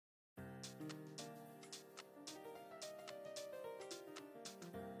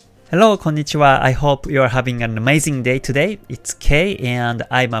Hello, konnichiwa. I hope you are having an amazing day today. It's Kei and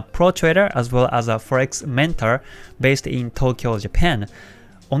I'm a pro trader as well as a Forex mentor based in Tokyo, Japan.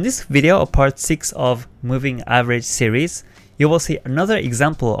 On this video, part 6 of Moving Average series, you will see another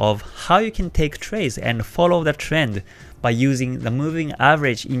example of how you can take trades and follow the trend by using the moving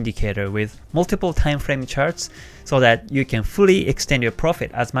average indicator with multiple time frame charts so that you can fully extend your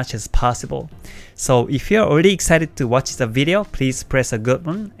profit as much as possible. So if you're already excited to watch the video, please press a good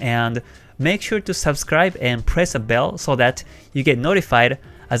one and make sure to subscribe and press a bell so that you get notified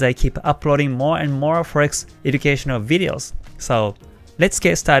as I keep uploading more and more Forex educational videos. So let's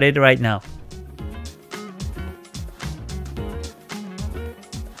get started right now.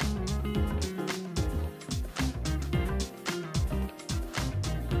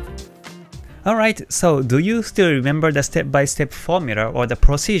 Alright, so do you still remember the step-by-step formula or the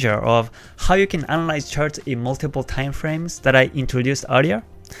procedure of how you can analyze charts in multiple time frames that I introduced earlier?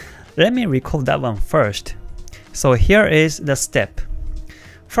 Let me recall that one first. So here is the step.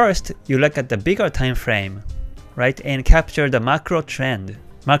 First, you look at the bigger time frame, right, and capture the macro trend,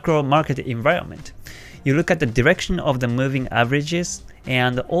 macro market environment. You look at the direction of the moving averages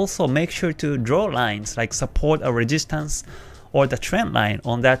and also make sure to draw lines like support or resistance or the trend line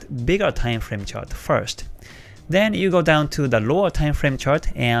on that bigger time frame chart first. Then you go down to the lower time frame chart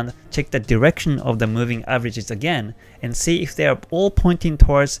and check the direction of the moving averages again and see if they are all pointing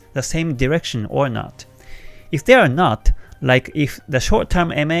towards the same direction or not. If they are not, like if the short-term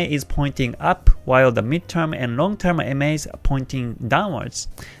MA is pointing up while the mid-term and long-term MAs are pointing downwards,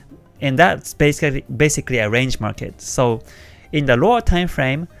 and that's basically a range market. So in the lower time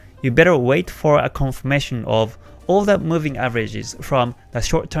frame, you better wait for a confirmation of all the moving averages from the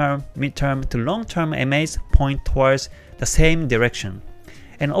short-term, mid-term to long-term MAs point towards the same direction.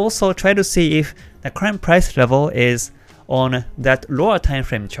 And also try to see if the current price level is on that lower time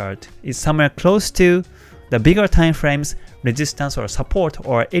frame chart is somewhere close to the bigger time frames resistance or support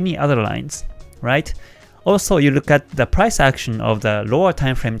or any other lines, right? Also, you look at the price action of the lower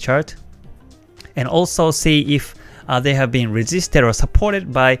time frame chart and also see if they have been resisted or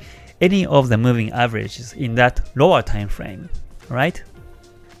supported by any of the moving averages in that lower time frame, right?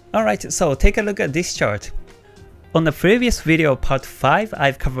 Alright, so take a look at this chart. On the previous video, part 5,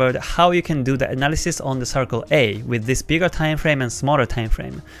 I've covered how you can do the analysis on the circle A with this bigger time frame and smaller time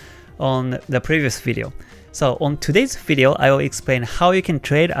frame on the previous video. So on today's video, I will explain how you can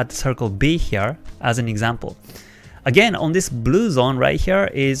trade at the circle B here as an example. Again, on this blue zone right here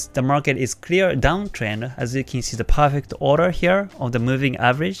is the market is clear downtrend, as you can see the perfect order here of the moving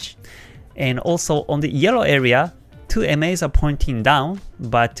average. And also on the yellow area, two MAs are pointing down,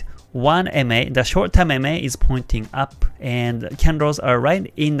 but one MA, the short-term MA is pointing up and candles are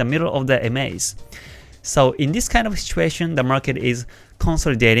right in the middle of the MAs. So in this kind of situation, the market is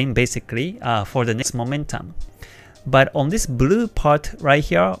consolidating basically for the next momentum. But on this blue part right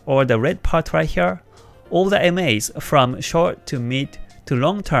here or the red part right here, all the MAs from short to mid to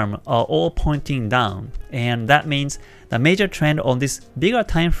long term are all pointing down, and that means the major trend on this bigger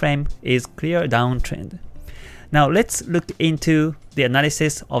time frame is clear downtrend. Now let's look into the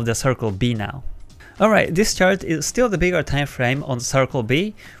analysis of the circle B now. Alright, this chart is still the bigger time frame on the circle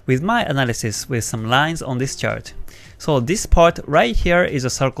B with my analysis with some lines on this chart. So this part right here is a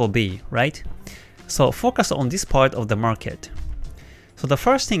circle B, right? So focus on this part of the market. So the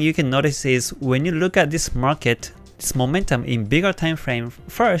first thing you can notice is when you look at this market, this momentum in bigger time frame,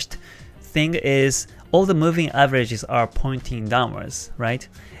 first thing is all the moving averages are pointing downwards, right?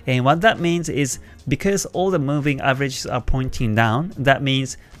 And what that means is because all the moving averages are pointing down, that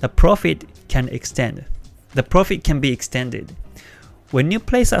means the profit can extend. The profit can be extended. When you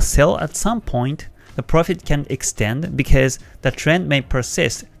place a sell at some point, the profit can extend because the trend may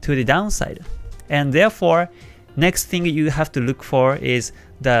persist to the downside. And therefore, next thing you have to look for is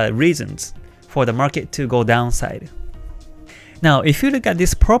the reasons for the market to go downside. Now, if you look at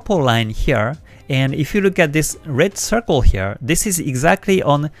this purple line here, and if you look at this red circle here, this is exactly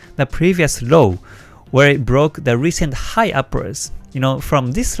on the previous low where it broke the recent high upwards. You know,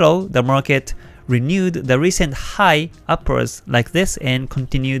 from this low, the market renewed the recent high upwards like this and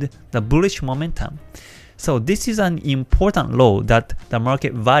continued the bullish momentum. So this is an important low that the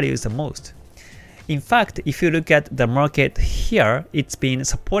market values the most. In fact, if you look at the market here, it's been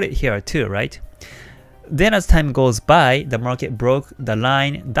supported here too, right? Then as time goes by, the market broke the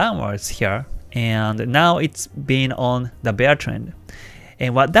line downwards here, and now it's been on the bear trend.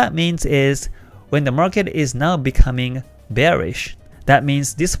 And what that means is when the market is now becoming bearish, that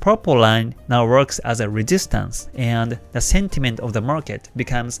means this purple line now works as a resistance and the sentiment of the market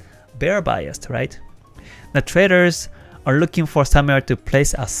becomes bear biased, right? The traders are looking for somewhere to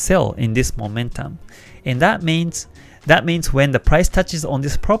place a sell in this momentum. And that means when the price touches on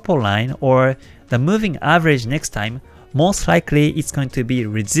this purple line or the moving average next time, most likely it's going to be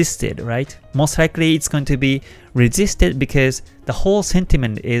resisted, right? Most likely it's going to be resisted because the whole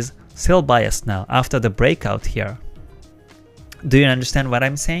sentiment is sell bias now after the breakout here. Do you understand what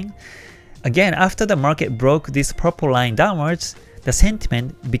I'm saying? Again, after the market broke this purple line downwards, the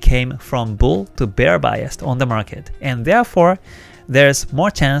sentiment became from bull to bear biased on the market, and therefore there's more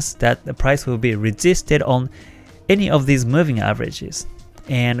chance that the price will be resisted on any of these moving averages.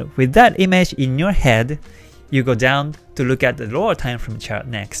 And with that image in your head, you go down to look at the lower time frame chart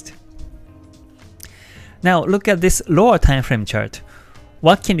next. Now look at this lower time frame chart.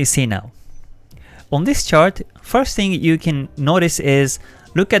 What can you see now? On this chart, first thing you can notice is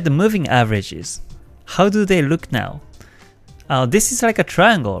look at the moving averages. How do they look now? This is like a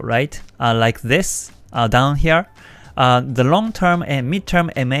triangle, right? Like this down here. The long-term and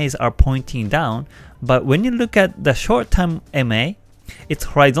mid-term MAs are pointing down, but when you look at the short-term MA, it's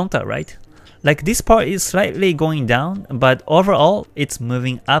horizontal, right? Like this part is slightly going down, but overall it's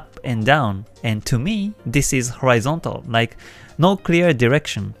moving up and down. And to me, this is horizontal, like no clear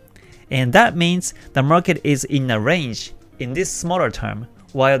direction. And that means the market is in a range in this smaller term,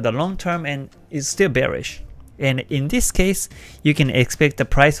 while the long term is still bearish. And in this case, you can expect the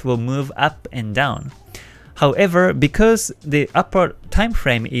price will move up and down. However, because the upper time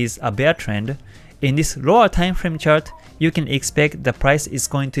frame is a bear trend, in this lower time frame chart, you can expect the price is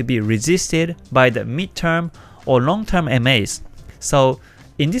going to be resisted by the mid-term or long-term MAs. So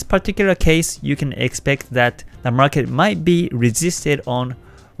in this particular case, you can expect that the market might be resisted on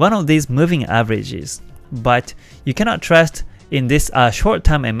one of these moving averages. But you cannot trust in this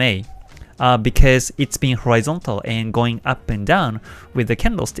short-term MA because it's been horizontal and going up and down with the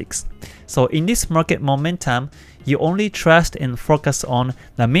candlesticks. So in this market momentum, you only trust and focus on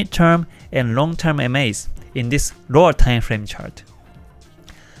the mid-term and long-term MAs in this lower time frame chart.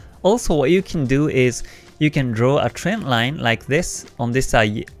 Also, what you can do is you can draw a trend line like this on this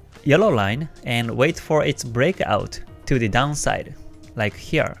yellow line and wait for its breakout to the downside, like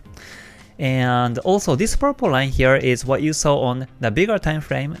here. And also this purple line here is what you saw on the bigger time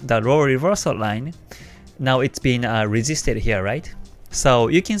frame, the low reversal line. Now it's been resisted here, right? So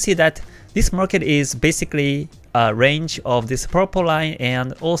you can see that this market is basically a range of this purple line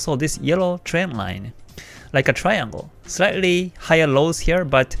and also this yellow trend line, like a triangle. Slightly higher lows here,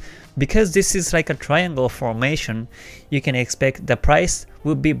 but because this is like a triangle formation, you can expect the price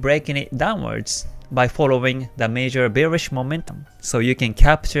will be breaking it downwards by following the major bearish momentum. So you can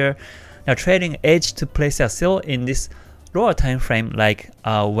capture the trading edge to place a sell in this lower time frame, like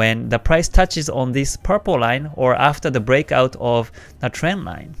when the price touches on this purple line or after the breakout of the trend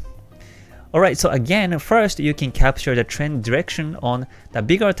line. Alright, so again, first you can capture the trend direction on the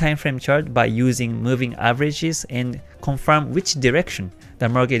bigger time frame chart by using moving averages and confirm which direction the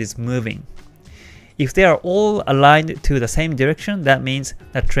market is moving. If they are all aligned to the same direction, that means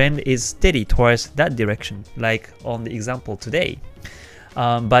the trend is steady towards that direction, like on the example today.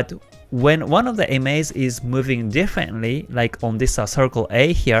 But when one of the MAs is moving differently, like on this circle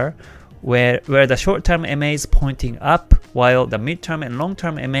A here, where the short-term MA is pointing up while the mid-term and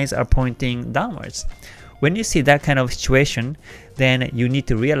long-term MAs are pointing downwards. When you see that kind of situation, then you need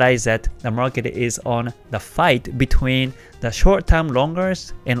to realize that the market is on the fight between the short-term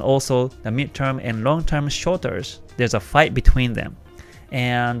longers and also the mid-term and long-term shorters. There's a fight between them.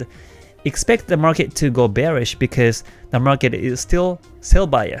 And expect the market to go bearish because the market is still sell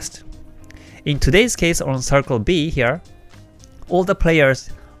biased. In today's case on circle B here, all the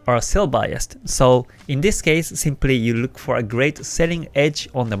players are sell biased. So in this case, simply you look for a great selling edge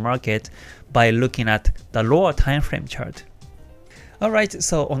on the market by looking at the lower time frame chart. Alright,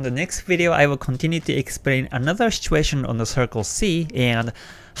 so on the next video, I will continue to explain another situation on the circle C and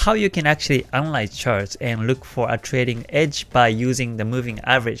how you can actually analyze charts and look for a trading edge by using the moving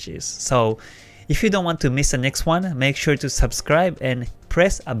averages. So if you don't want to miss the next one, make sure to subscribe and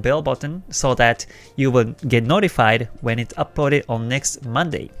press a bell button so that you will get notified when it's uploaded on next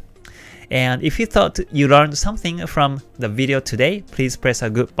Monday. And if you thought you learned something from the video today, please press a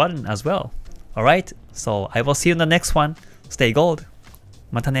good button as well. Alright, so I will see you in the next one. Stay gold.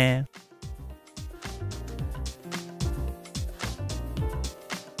 またね。